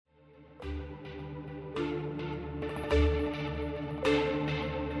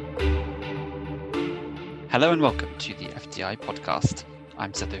Hello and welcome to the FDI podcast.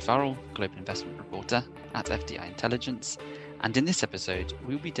 I'm Seth O'Farrell, Global Investment Reporter at FDI Intelligence, and in this episode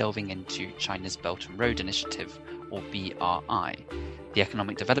we'll be delving into China's Belt and Road Initiative, or BRI, the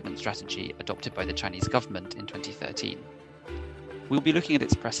economic development strategy adopted by the Chinese government in 2013. We'll be looking at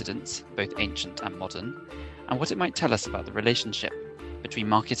its precedents, both ancient and modern, and what it might tell us about the relationship between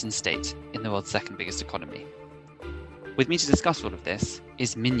market and state in the world's second biggest economy. With me to discuss all of this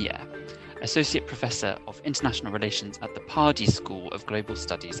is Min Ye, Associate Professor of International Relations at the Pardee School of Global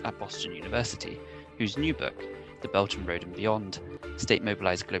Studies at Boston University, whose new book, The Belt and Road and Beyond,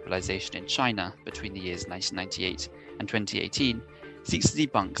 State-Mobilized Globalization in China between the years 1998 and 2018, seeks to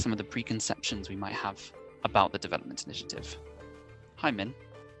debunk some of the preconceptions we might have about the development initiative. Hi, Min.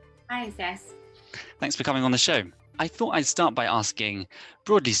 Hi, Seth. Thanks for coming on the show. I thought I'd start by asking,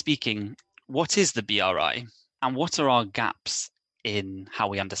 broadly speaking, what is the BRI and what are our gaps in how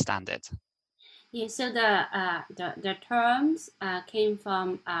we understand it? Yeah, so the terms came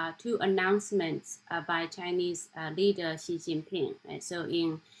from two announcements by Chinese leader Xi Jinping. Right? So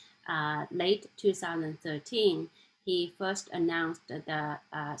in late 2013, he first announced the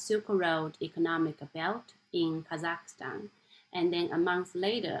Silk Road Economic Belt in Kazakhstan, and then a month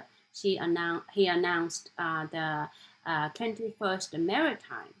later, he announced the 21st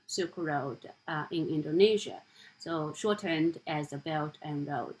Maritime Silk Road in Indonesia, so shortened as the Belt and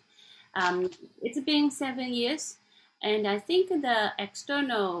Road. It's been 7 years, and I think the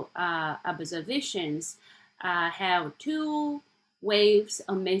external observations have two waves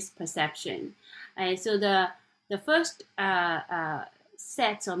of misperception. So the first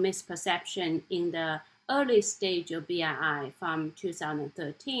set of misperception in the early stage of BRI from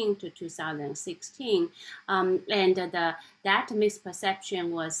 2013 to 2016, and that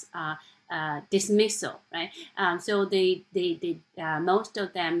misperception was dismissal, right? So they most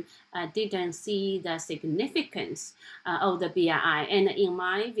of them didn't see the significance of the BRI, and in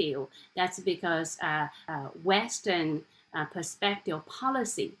my view, that's because Western perspective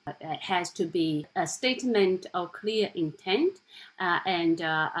policy has to be a statement of clear intent and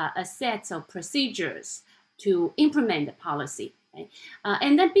a set of procedures to implement the policy. Right?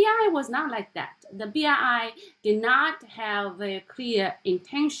 And the BRI was not like that. The BRI did not have very clear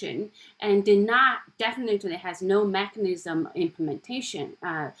intention and definitely has no mechanism implementation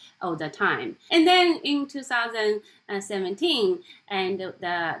all the time. And then in 2017, and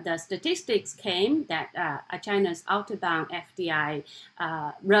the statistics came that China's outbound FDI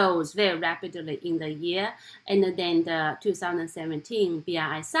rose very rapidly in the year. And then the 2017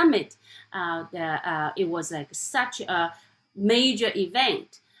 BRI summit, it was like such a major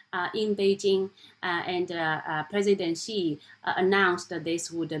event in Beijing, and President Xi announced that this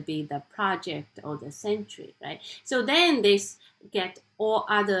would be the project of the century, right? So then this get all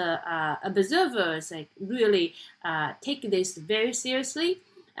other observers really take this very seriously,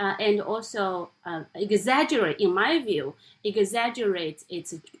 and also exaggerate, in my view, exaggerates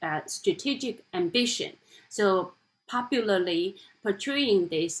its strategic ambition. So popularly portraying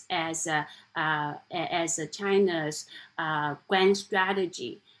this as China's grand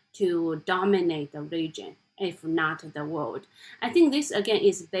strategy to dominate the region, if not the world. I think this again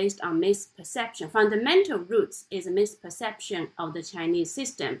is based on misperception. Fundamental roots is a misperception of the Chinese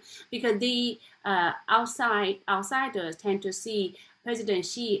system, because the outsiders tend to see President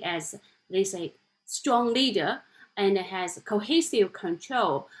Xi as this strong leader and has cohesive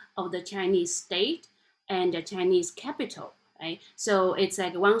control of the Chinese state and the Chinese capital, right? So it's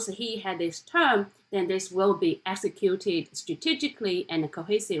like once he had this term, then this will be executed strategically and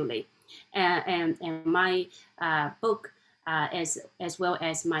cohesively. And my book, as well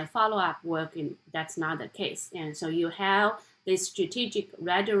as my follow-up work, that's not the case. And so you have this strategic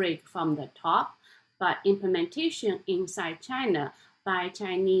rhetoric from the top, but implementation inside China by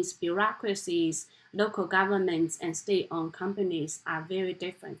Chinese bureaucracies, local governments, and state-owned companies are very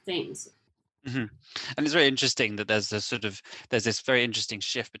different things. Mm-hmm. And it's very interesting that there's this very interesting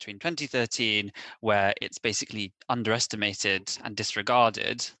shift between 2013, where it's basically underestimated and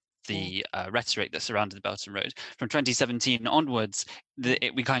disregarded the rhetoric that surrounded the Belt and Road. From 2017 onwards,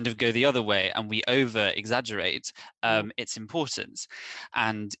 we kind of go the other way and we over-exaggerate its importance.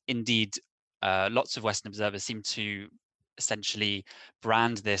 And indeed, lots of Western observers seem to essentially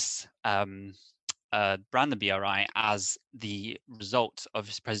brand this brand the BRI as the result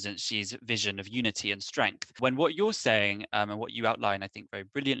of President Xi's vision of unity and strength. When what you're saying and what you outline, I think very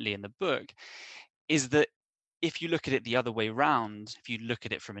brilliantly in the book, is that if you look at it the other way round, if you look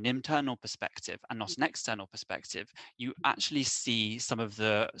at it from an internal perspective and not an external perspective, you actually see some of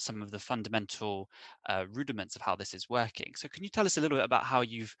the fundamental rudiments of how this is working. So can you tell us a little bit about how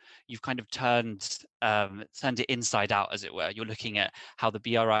you've kind of turned it inside out, as it were? You're looking at how the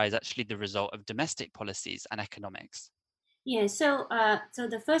BRI is actually the result of domestic policies and economics. Yeah, so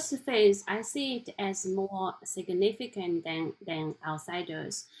the first phase, I see it as more significant than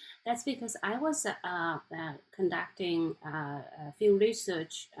outsiders. That's because I was conducting field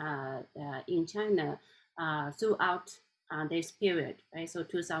research in China throughout this period, right? So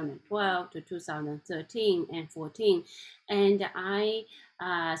 2012 to 2013 and 14, and I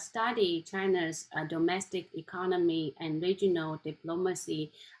studied China's domestic economy and regional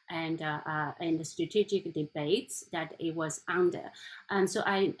diplomacy and the strategic debates that it was under. And so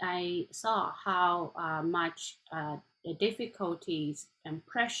I saw how much the difficulties and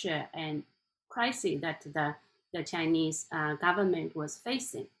pressure and crisis that the Chinese government was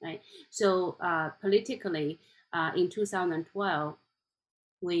facing, right? So politically, in 2012,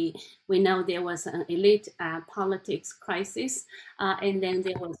 we know there was an elite politics crisis, and then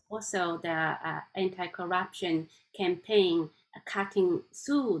there was also the anti-corruption campaign cutting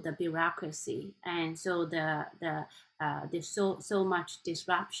through the bureaucracy, and so there's so much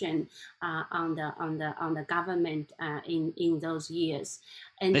disruption on the government in those years.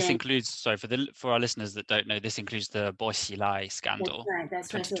 And this then, includes, sorry, for our listeners that don't know, this includes the Bo Xilai scandal.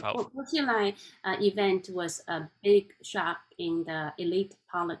 That's right. 2012. So Bo Xilai event was a big shock in the elite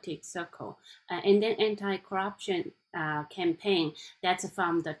politics circle, and then anti-corruption campaign that's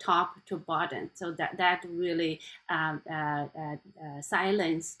from the top to bottom. So that really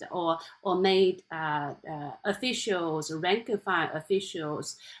silenced or made officials, rank and file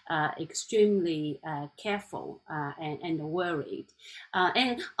officials, extremely careful and worried.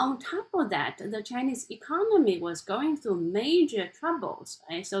 And on top of that, the Chinese economy was going through major troubles.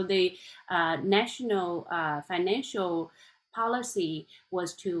 Right? So the national financial policy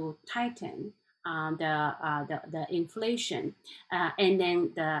was to tighten the inflation, and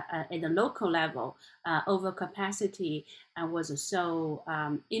then at the local level, overcapacity was so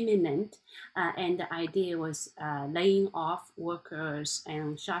imminent, and the idea was laying off workers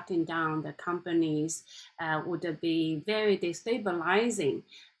and shutting down the companies would be very destabilizing,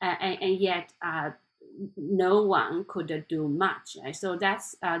 and yet no one could do much. Right? So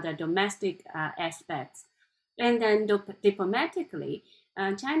that's the domestic aspects. And then diplomatically,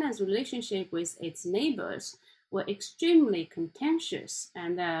 China's relationship with its neighbors were extremely contentious.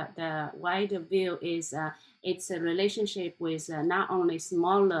 And the wider view is its relationship with not only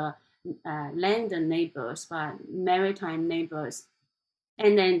smaller land neighbors, but maritime neighbors.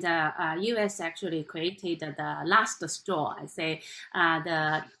 And then the U.S. actually created the last straw, I say,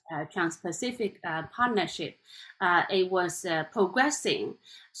 the Trans-Pacific Partnership. It was progressing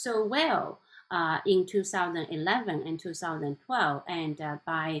so well in 2011 and 2012, and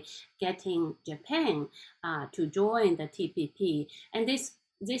by getting Japan to join the TPP, and this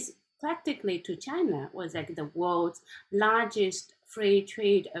practically to China was like the world's largest free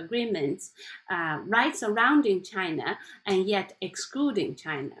trade agreements, right surrounding China and yet excluding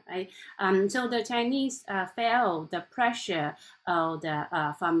China. Right, so the Chinese felt the pressure of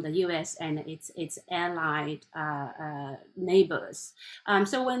from the U.S. and its allied neighbors.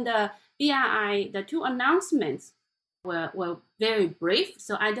 So when the BRI, the two announcements were very brief.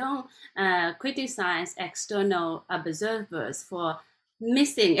 So I don't criticize external observers for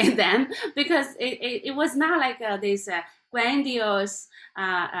missing them, because it was not like this grandiose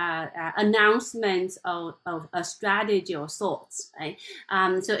announcement of a strategy or thoughts, right?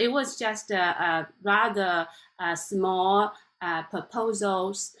 So it was just a rather small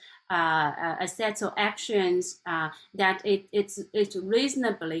proposals, a set of actions that it's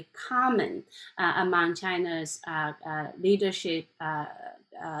reasonably common among China's leadership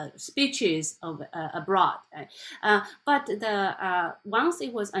speeches abroad. But once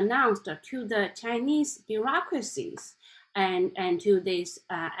it was announced to the Chinese bureaucracies and to these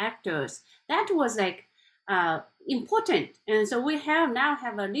actors, that was like important. And so we now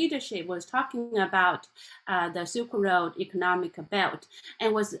have a leadership was talking about the Silk Road economic belt,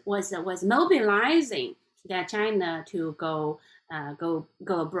 and was mobilizing that China to go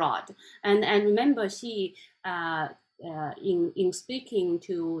abroad. And remember, she in speaking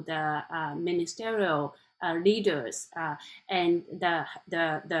to the ministerial leaders, and the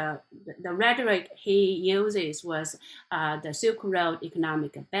rhetoric he uses was the Silk Road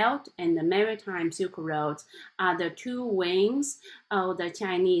economic belt and the maritime Silk Road are the two wings of the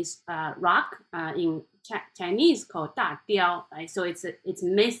Chinese rock in Chinese called 大雕, right? So it's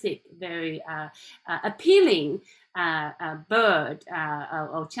mythic, very appealing bird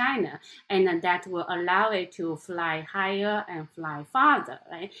of China, and that will allow it to fly higher and fly farther,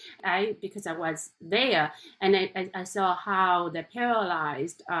 right? Because I was there and I saw how the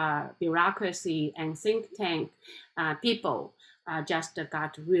paralyzed bureaucracy and think tank people just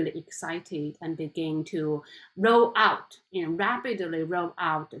got really excited and began to rapidly roll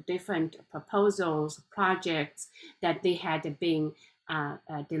out different proposals, projects that they had been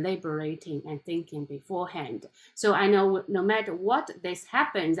deliberating and thinking beforehand. So I know no matter what this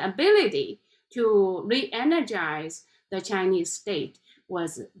happens, ability to re-energize the Chinese state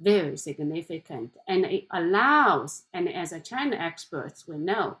was very significant, and it allows, and as a China experts, we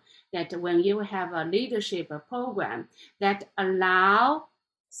know that when you have a leadership program that allow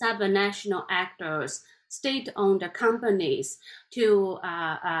supranational actors, state-owned companies to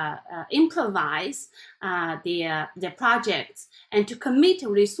improvise their projects and to commit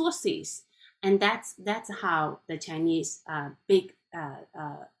resources, and that's how the Chinese big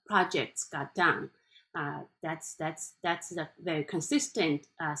projects got done. That's a very consistent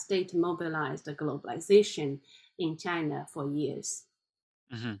state mobilized globalization in China for years.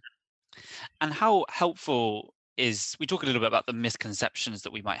 Mm-hmm. And how helpful we talk a little bit about the misconceptions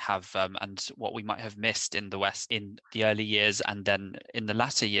that we might have and what we might have missed in the West in the early years and then in the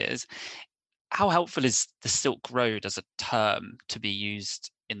latter years. How helpful is the Silk Road as a term to be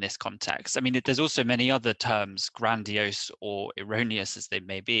used in this context? I mean, there's also many other terms, grandiose or erroneous as they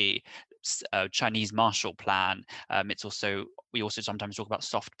may be. Chinese Marshall Plan. We also sometimes talk about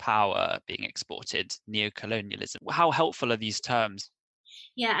soft power being exported, neocolonialism. How helpful are these terms?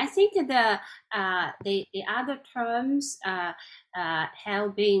 Yeah, I think the other terms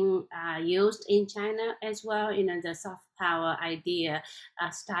have been used in China as well. You know, the soft power idea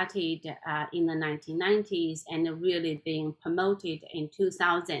started in the 1990s and really being promoted in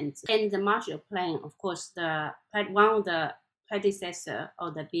 2000s. And the Marshall Plan, of course, one of the predecessor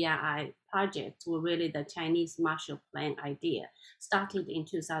of the BRI project were really the Chinese Marshall Plan idea, started in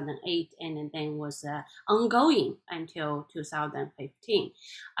 2008 and then was ongoing until 2015.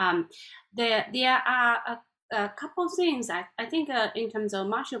 There are a couple things I think in terms of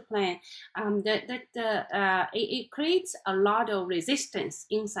Marshall Plan it creates a lot of resistance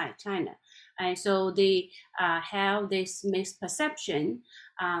inside China. And so they have this misperception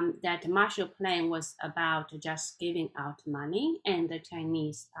that Marshall Plan was about just giving out money, and the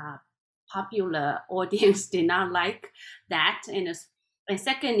Chinese popular audience did not like that. And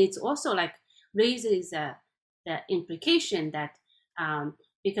second, it's also like raises the implication that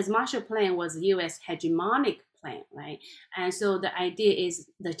because Marshall Plan was a U.S. hegemonic plan, right? And so the idea is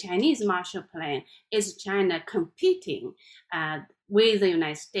the Chinese Marshall Plan is China competing with the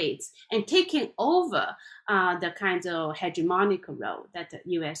United States and taking over the kinds of hegemonic role that the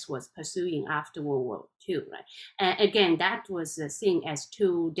U.S. was pursuing after World War II, right? And again, that was seen as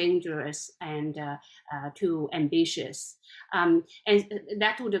too dangerous and too ambitious. And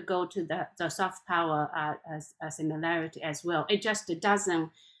that would go to the soft power similarity as well. It just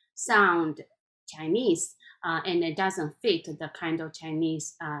doesn't sound Chinese, and it doesn't fit the kind of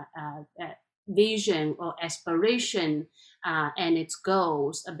Chinese vision or aspiration and its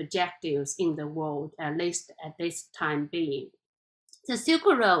goals, objectives in the world, at least at this time being. The Silk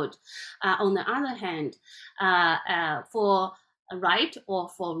Road, on the other hand, for right or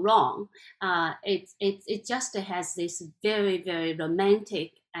for wrong, it just has this very, very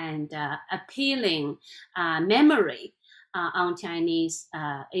romantic and appealing memory on Chinese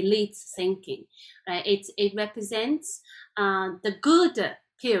elite thinking. It represents the good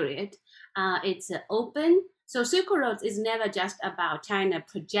period. It's open. So Silk Road is never just about China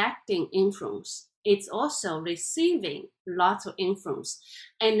projecting influence. It's also receiving lots of influence.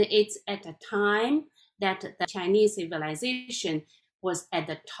 And it's at a time that the Chinese civilization was at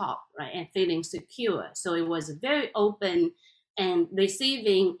the top, right, and feeling secure. So it was very open and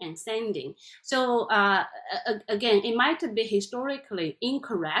receiving and sending. So again, it might be historically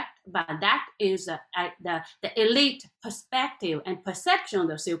incorrect, but that is the elite perspective and perception of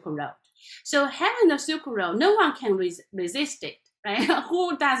the Silk Road. So having the Silk Road, no one can resist it, right?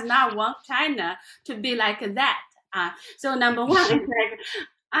 Who does not want China to be like that? So number one, it's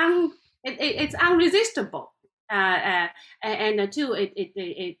like it's unresistible. And two,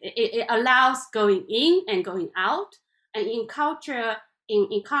 it allows going in and going out. And in culture, in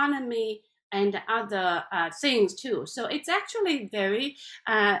economy, and other things too. So it's actually very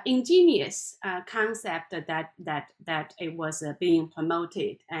ingenious concept that it was being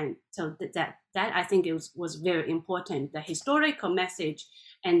promoted, and so that I think it was very important. The historical message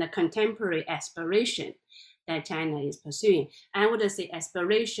and the contemporary aspiration that China is pursuing. I would say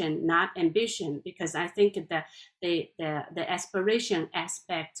aspiration, not ambition, because I think that the aspiration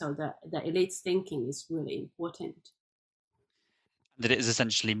aspect of the elite's thinking is really important. That it is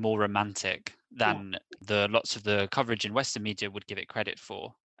essentially more romantic than lots of the coverage in Western media would give it credit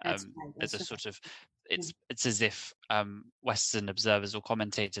for. That's right. There's a sort of it's as if Western observers or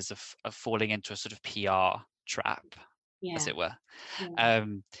commentators are falling into a sort of PR trap, as it were.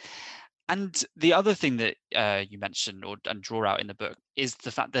 And the other thing that you mentioned and draw out in the book is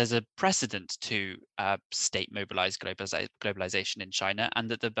the fact there's a precedent to state-mobilized globalization in China, and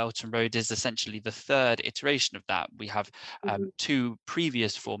that the Belt and Road is essentially the third iteration of that. We have two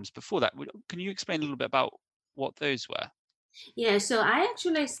previous forms before that. Can you explain a little bit about what those were? Yeah, so I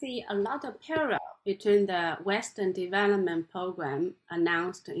actually see a lot of parallel between the Western Development Program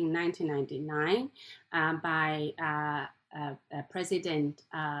announced in 1999 by President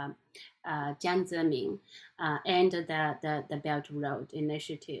Jiang Zemin and the Belt and Road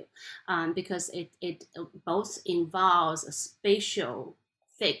Initiative, because it both involves a spatial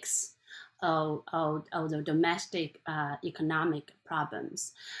fix of the domestic economic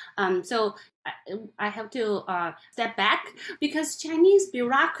problems. So I have to step back, because Chinese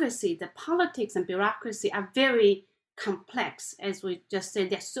bureaucracy, the politics and bureaucracy are very complex. As we just said,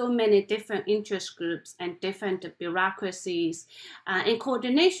 there's so many different interest groups and different bureaucracies, and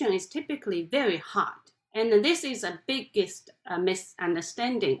coordination is typically very hard. And this is the biggest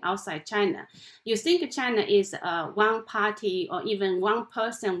misunderstanding outside China. You think China is a one party or even one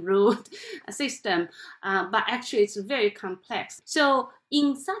person ruled system, but actually it's very complex. So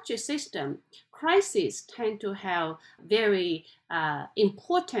in such a system, crises tend to have very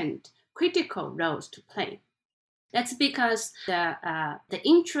important critical roles to play. That's because the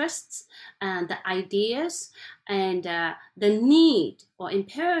interests and the ideas and the need or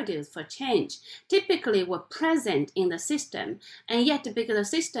imperatives for change typically were present in the system. And yet, because the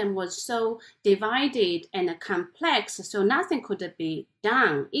system was so divided and complex, so nothing could be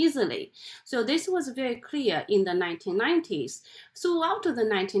done easily. So this was very clear in the 1990s. Throughout the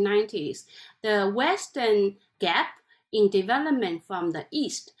 1990s, the Western gap in development from the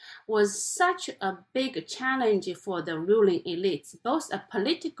East was such a big challenge for the ruling elites, both a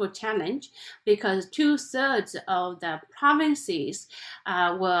political challenge because 2/3 of the provinces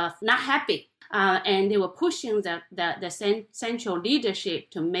were not happy, and they were pushing the central leadership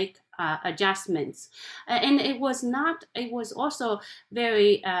to make adjustments. And it was also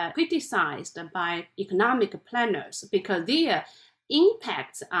very criticized by economic planners because their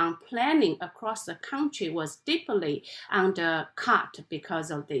impacts on planning across the country was deeply undercut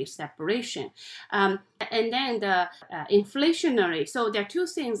because of the separation. And then the inflationary, so there are two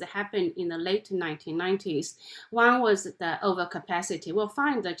things that happened in the late 1990s. One was the overcapacity. We'll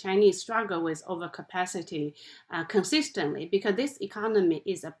find the Chinese struggle with overcapacity consistently because this economy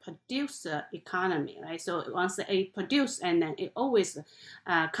is a producer economy, right? So once they produce, and then it always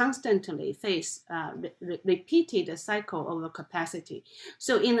constantly face repeated cycle of overcapacity.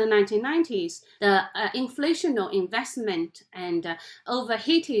 So in the 1990s, the inflational investment and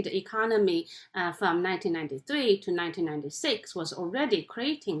overheated economy from 1993 to 1996 was already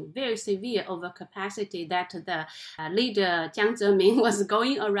creating very severe overcapacity that the leader Jiang Zemin was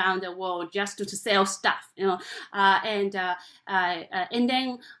going around the world just to sell stuff, and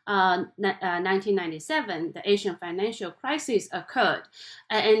then 1997, the Asian financial crisis occurred,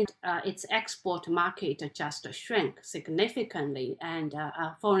 and its export market just shrank significantly, and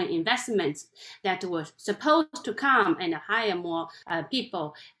foreign investments that were supposed to come and hire more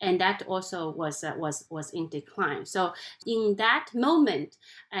people, and that also was in decline. So in that moment,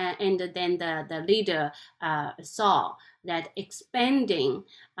 and then the leader saw that expanding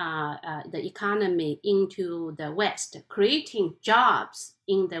the economy into the West, creating jobs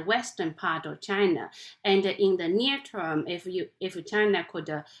in the western part of China, and in the near term, if China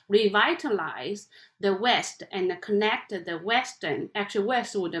could revitalize the West and connect the Western, actually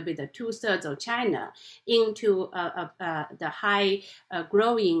West would be the 2/3 of China, into the high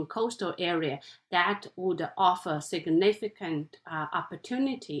growing coastal area, that would offer significant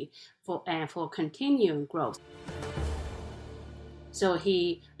opportunity for continuing growth. So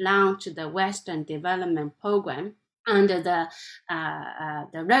he launched the Western Development Program under the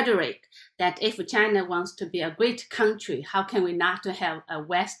rhetoric that if China wants to be a great country, how can we not have a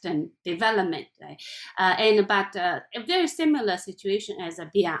Western development? Right? But a very similar situation as a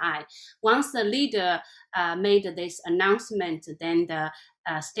BRI. Once the leader made this announcement, then the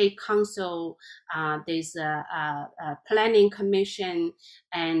State Council, there's Planning Commission,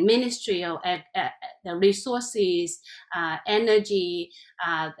 and Ministry of the Resources, Energy.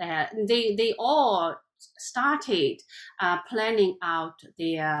 They all started planning out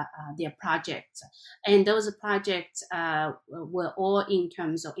their projects, and those projects were all in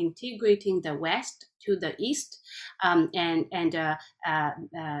terms of integrating the West to the East, and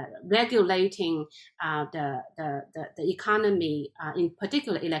regulating the economy, in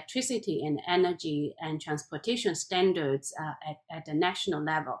particular electricity and energy and transportation standards at the national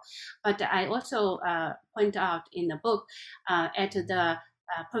level. But I also point out in the book at the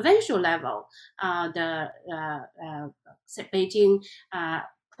provincial level, Beijing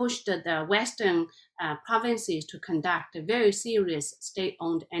pushed the Western provinces to conduct a very serious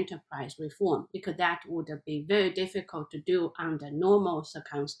state-owned enterprise reform, because that would be very difficult to do under normal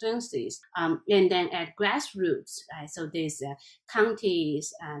circumstances. And then at grassroots, so there's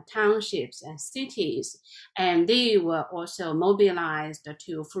counties, townships, and cities, and they were also mobilized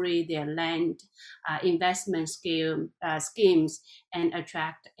to free their land investment schemes and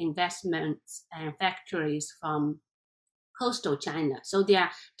attract investments and factories from coastal China. So there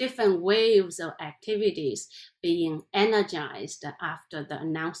are different waves of activities being energized after the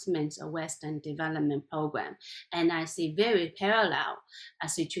announcements of Western Development Program, and I see very parallel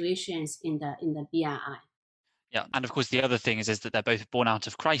situations in the BRI. Yeah, and of course the other thing is that they're both born out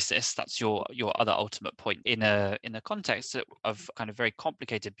of crisis. That's your other ultimate point. In a context of kind of very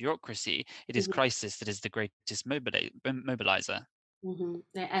complicated bureaucracy, it is crisis that is the greatest mobilizer. Mm-hmm.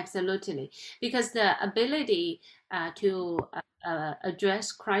 Yeah, absolutely, because the ability to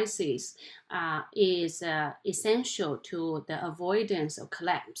address crises is essential to the avoidance of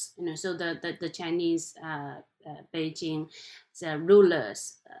collapse. So the Chinese Beijing, the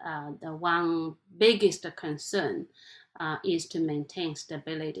rulers, the one biggest concern is to maintain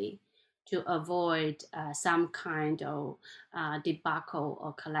stability, to avoid some kind of debacle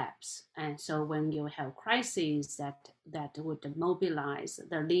or collapse. And so when you have crises that would mobilize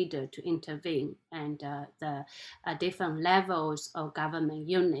the leader to intervene, and the different levels of government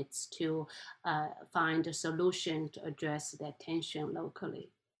units to find a solution to address that tension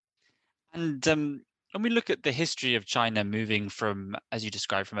locally. And when we look at the history of China moving from, as you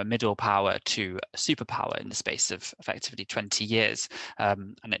described, from a middle power to a superpower in the space of effectively 20 years,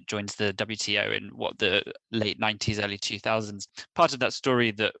 and it joins the WTO in the late 90s, early 2000s. Part of that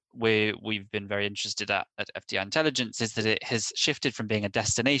story that we've been very interested at FDI Intelligence is that it has shifted from being a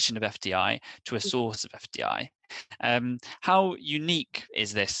destination of FDI to a source of FDI. How unique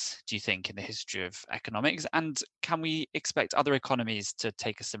is this, do you think, in the history of economics? And can we expect other economies to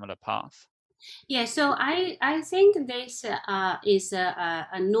take a similar path? Yeah, so I think this is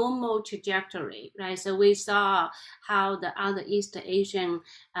a normal trajectory, right? So we saw how the other East Asian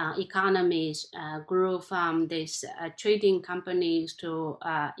economies grew from these trading companies to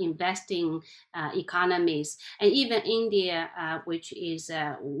investing economies, and even India, which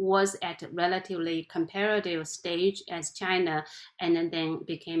was at a relatively comparative stage as China, and then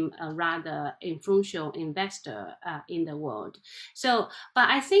became a rather influential investor in the world. So, but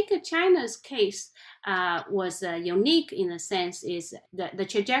I think China's case was unique in a sense is that the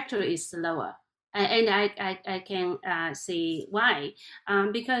trajectory is slower. And I can see why.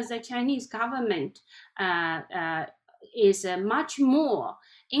 Because the Chinese government is much more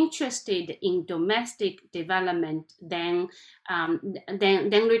interested in domestic development than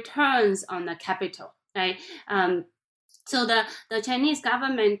returns on the capital, right? So the Chinese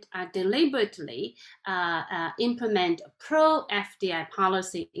government deliberately implement pro-FDI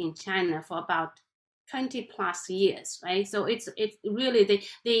policy in China for about 20 plus years, right? So it's really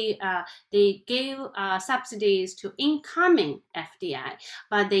they gave subsidies to incoming FDI,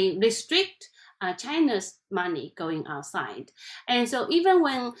 but they restrict China's money going outside. And so even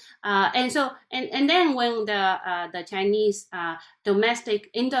when and then when the Chinese domestic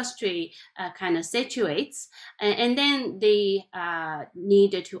industry kind of situates, and then they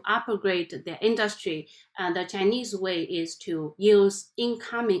need to upgrade their industry, the Chinese way is to use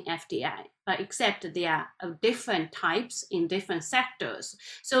incoming FDI. Except they are of different types in different sectors.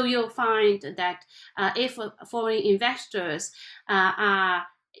 So you'll find that if foreign investors are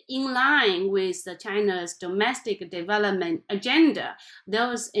in line with China's domestic development agenda,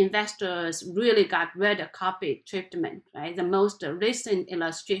 those investors really got red carpet treatment, right? The most recent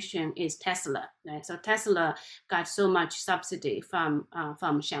illustration is Tesla, right? So Tesla got so much subsidy from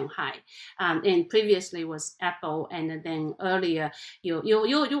Shanghai, and previously was Apple, and then earlier you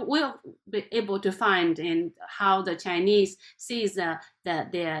will be able to find in how the Chinese sees their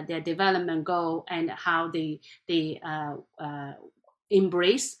development goal and how they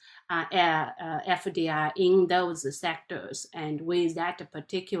embrace FDI in those sectors and with that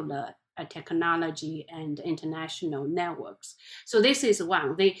particular technology and international networks. So this is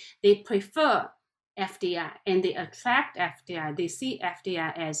one. They prefer FDI and they attract FDI. They see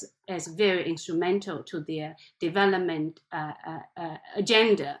FDI as very instrumental to their development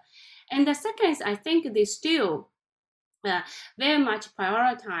agenda. And the second is, I think they still very much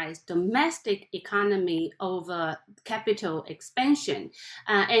prioritize domestic economy over capital expansion,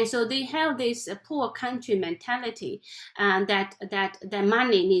 and so they have this poor country mentality that the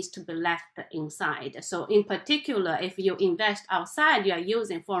money needs to be left inside. So in particular, if you invest outside, you are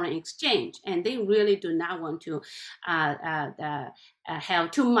using foreign exchange, and they really do not want to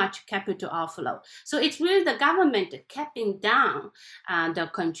have too much capital outflow. So it's really the government keeping down the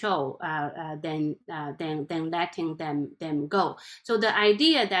control than letting them go. So the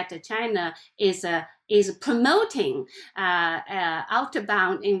idea that China is promoting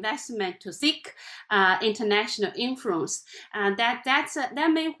outbound investment to seek international influence.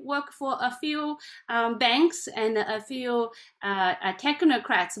 That may work for a few banks and a few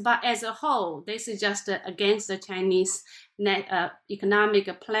technocrats, but as a whole, this is just against the Chinese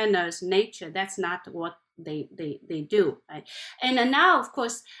economic planners' nature. That's not what they do, right? And now, of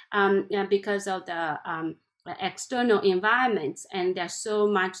course, because of the external environments, and there's so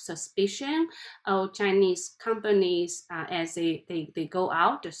much suspicion of Chinese companies as they go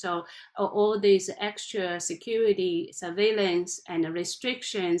out. So all these extra security, surveillance, and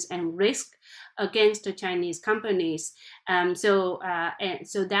restrictions and risk against the Chinese companies. So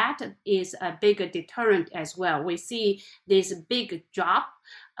that is a bigger deterrent as well. We see this big drop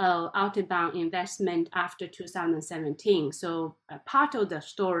of outbound investment after 2017. So part of the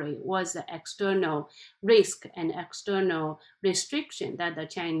story was the external risk and external restriction that the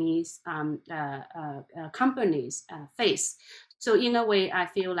Chinese companies face. So in a way, I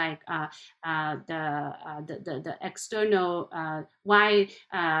feel like the external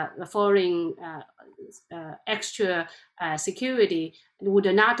foreign extra security would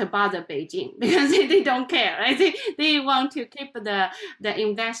not bother Beijing because they don't care, right? They want to keep the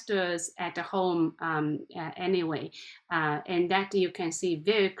investors at home anyway, and that you can see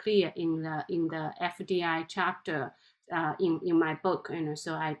very clear in the FDI chapter. In my book,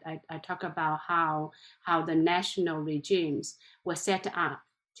 so I talk about how the national regimes were set up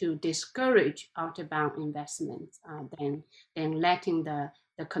to discourage outbound investments than letting the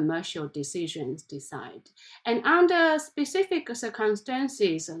commercial decisions decide. And under specific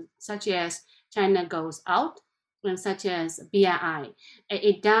circumstances, such as China goes out, and such as BRI,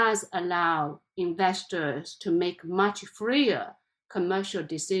 it does allow investors to make much freer commercial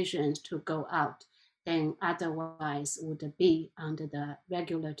decisions to go out than otherwise would be under the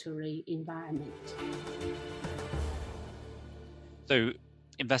regulatory environment. So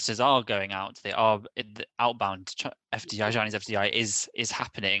investors are going out. They are the outbound FDI, Chinese FDI is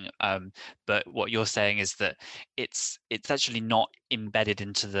happening. But what you're saying is that it's actually not embedded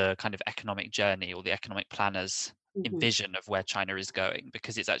into the kind of economic journey or the economic planners' vision of where China is going,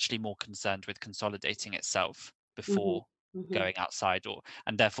 because it's actually more concerned with consolidating itself before going outside,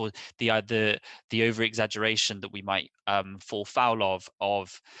 and therefore the over exaggeration that we might fall foul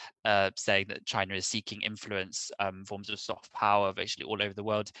of saying that China is seeking influence, forms of soft power virtually all over the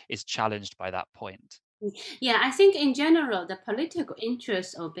world, is challenged by that point. Yeah, I think in general, the political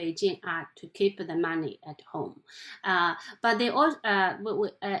interests of Beijing are to keep the money at home. But they also,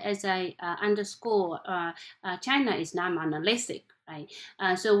 as I underscore, China is not monolithic. Right?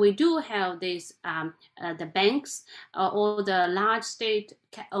 So we do have these the banks or the large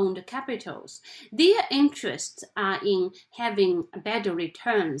state-owned capitals. Their interests are in having better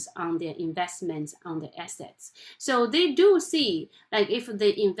returns on their investments on the assets. So they do see, like if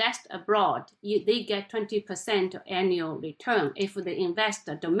they invest abroad, they get 20% annual return. If they invest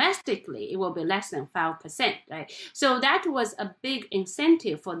domestically, it will be less than 5%. Right? So that was a big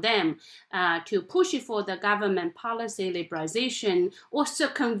incentive for them to push for the government policy liberalization or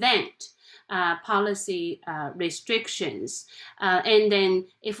circumvent policy restrictions. And then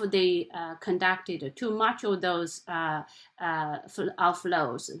if they conducted too much of those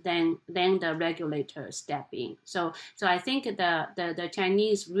outflows, then the regulators step in. So I think the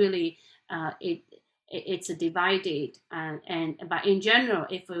Chinese really it's divided, but in general,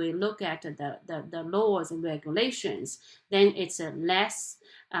 if we look at the laws and regulations, then it's less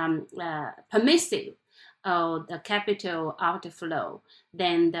permissive of the capital outflow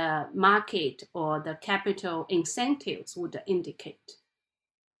than the market or the capital incentives would indicate.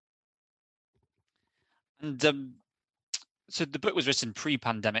 And so the book was written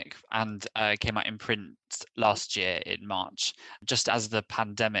pre-pandemic and came out in print last year in March, just as the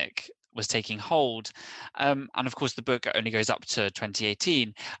pandemic was taking hold. And of course, the book only goes up to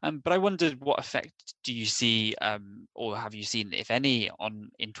 2018. But I wondered, what effect do you see, or have you seen, if any,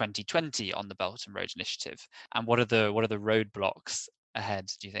 in 2020 on the Belt and Road Initiative? And what are the roadblocks ahead,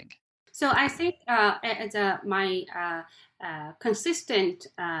 do you think? So I think my consistent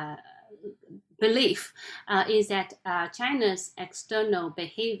belief is that China's external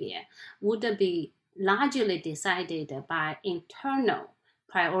behavior would be largely decided by internal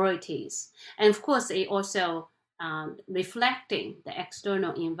priorities. And of course, it also reflecting the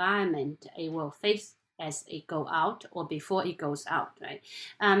external environment it will face as it go out or before it goes out, right?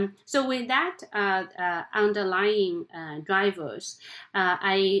 So with that underlying drivers,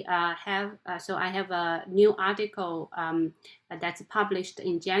 I have a new article that's published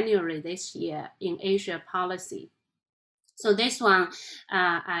in January this year in Asia Policy. So this one,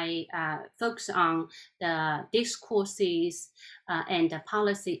 I focus on the discourses and the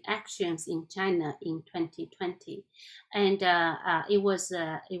policy actions in China in 2020, and it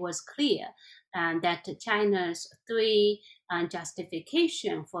was clear that China's three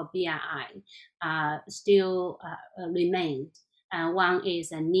justification for BRI still remained. One is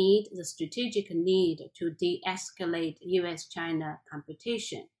the strategic need to de-escalate U.S.-China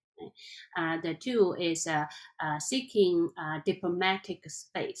competition. The two is seeking diplomatic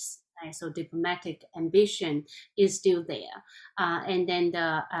space. So diplomatic ambition is still there. And then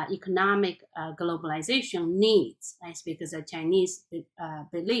the economic globalization needs, because the Chinese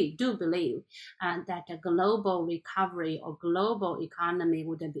believe that a global recovery or global economy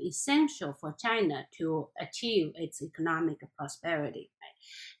would be essential for China to achieve its economic prosperity.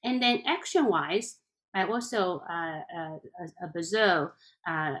 And then action-wise, I also observe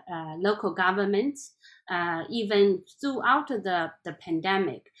local governments, even throughout the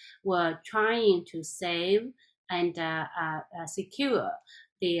pandemic, were trying to save and secure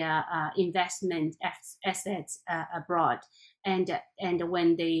their investment assets abroad. And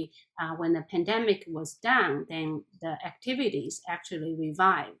when the pandemic was down, then the activities actually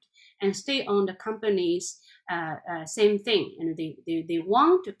revived. And state-owned companies, same thing. And they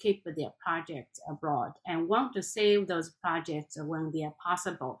want to keep their projects abroad and want to save those projects when they are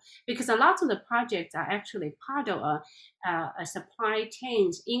possible. Because a lot of the projects are actually part of a supply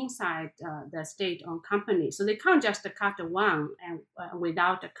chains inside the state-owned company. So they can't just cut one and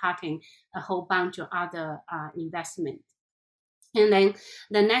without cutting a whole bunch of other investments. And then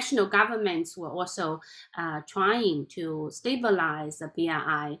the national governments were also trying to stabilize the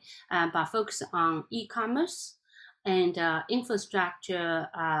BRI by focus on e-commerce and infrastructure,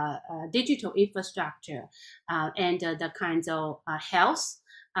 digital infrastructure, and the kinds of health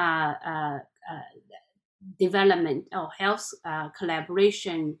development or health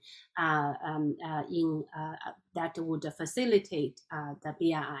collaboration in that would facilitate the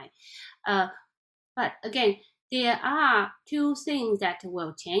BRI. But again, there are two things that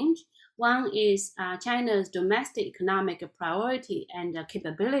will change. One is China's domestic economic priority and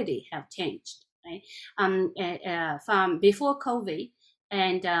capability have changed. Right? From before COVID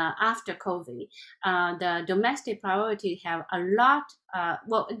and after COVID, the domestic priority have a lot.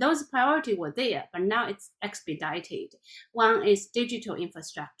 Those priorities were there, but now it's expedited. One is digital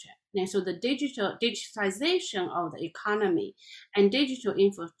infrastructure. And so the digitalization of the economy and digital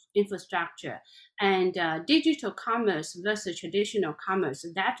infrastructure and digital commerce versus traditional commerce,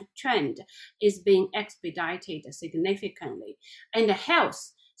 that trend is being expedited significantly. And the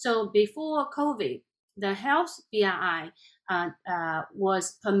health. So before COVID, the health BRI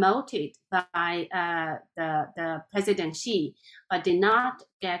was promoted by the President Xi, but did not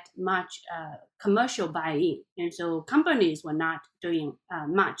get much commercial buy-in. And so companies were not doing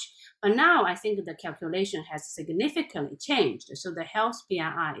much. But now I think the calculation has significantly changed. So the health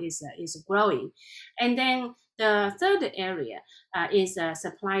BRI is growing. And then the third area is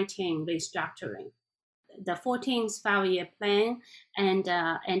supply chain restructuring. the 14th five-year plan and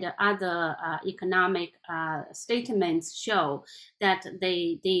other economic statements show that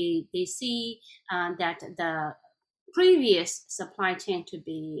they see that the previous supply chain to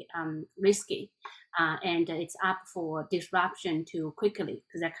be risky, and it's up for disruption too quickly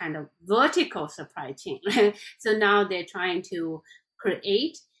because that kind of vertical supply chain. So now they're trying to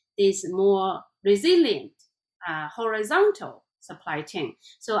create this more resilient horizontal supply chain.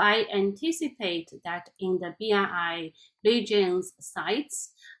 So I anticipate that in the BRI region's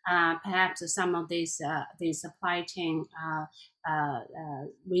sites, perhaps some of this supply chain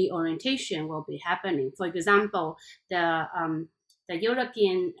reorientation will be happening. For example, the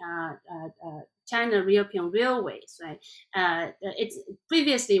European China-European railways, right? It's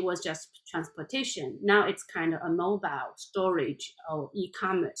previously was just transportation. Now it's kind of a mobile storage or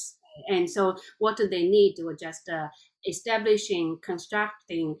e-commerce. And so what do they need? We're just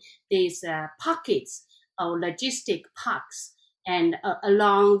constructing these pockets of logistic parks and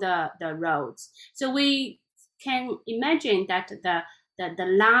along the roads. So we can imagine that the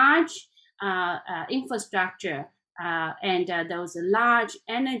large infrastructure and those large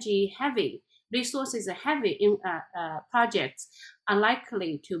energy heavy resources heavy projects are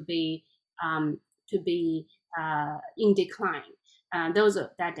likely to be in decline. Those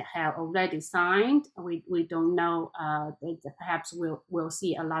that have already signed, we don't know. Perhaps we'll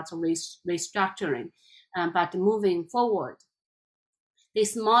see a lot of restructuring. But moving forward, the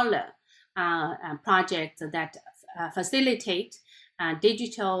smaller projects that facilitate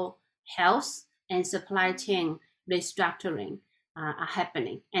digital health and supply chain restructuring are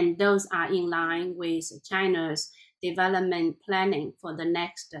happening, and those are in line with China's development planning for the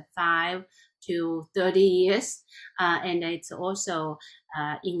next 5 to 30 years, and it's also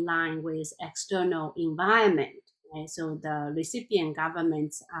in line with external environment. Right? So the recipient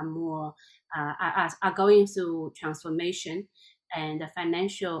governments are more are going through transformation, and the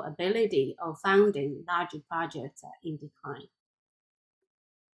financial ability of funding larger projects are in decline.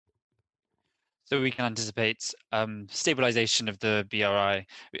 So we can anticipate stabilization of the BRI,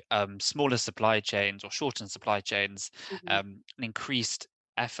 smaller supply chains or shortened supply chains, an increased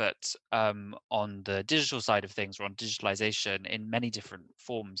effort on the digital side of things, or on digitalization in many different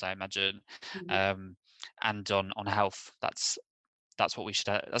forms, I imagine, and on health. That's what we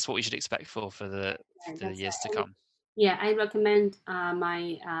should expect for the years to come. Yeah, I recommend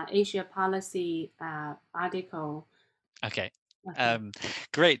my Asia policy article. Okay.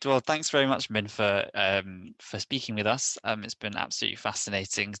 Great. Well, thanks very much, Min, for speaking with us. It's been absolutely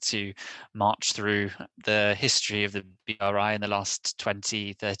fascinating to march through the history of the BRI in the last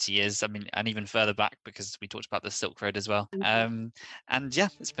 20, 30 years. I mean, and even further back, because we talked about the Silk Road as well. And yeah,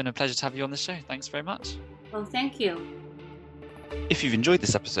 it's been a pleasure to have you on the show. Thanks very much. Well, thank you. If you've enjoyed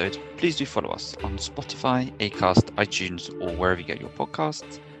this episode, please do follow us on Spotify, Acast, iTunes, or wherever you get your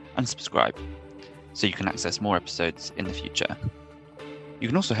podcasts, and subscribe, so you can access more episodes in the future. You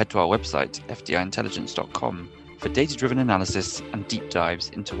can also head to our website, fdiintelligence.com, for data-driven analysis and deep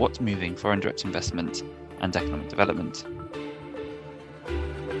dives into what's moving foreign direct investment and economic development.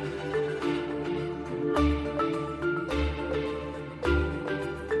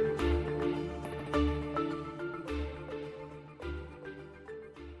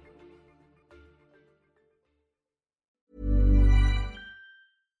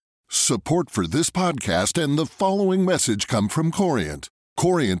 Support for this podcast and the following message come from Corient.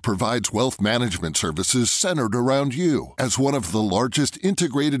 Corient provides wealth management services centered around you. As one of the largest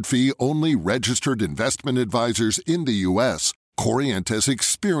integrated fee-only registered investment advisors in the U.S., Corient has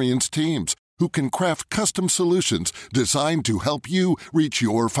experienced teams who can craft custom solutions designed to help you reach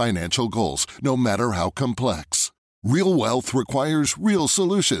your financial goals, no matter how complex. Real wealth requires real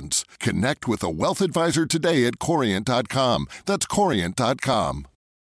solutions. Connect with a wealth advisor today at Corient.com. That's Corient.com.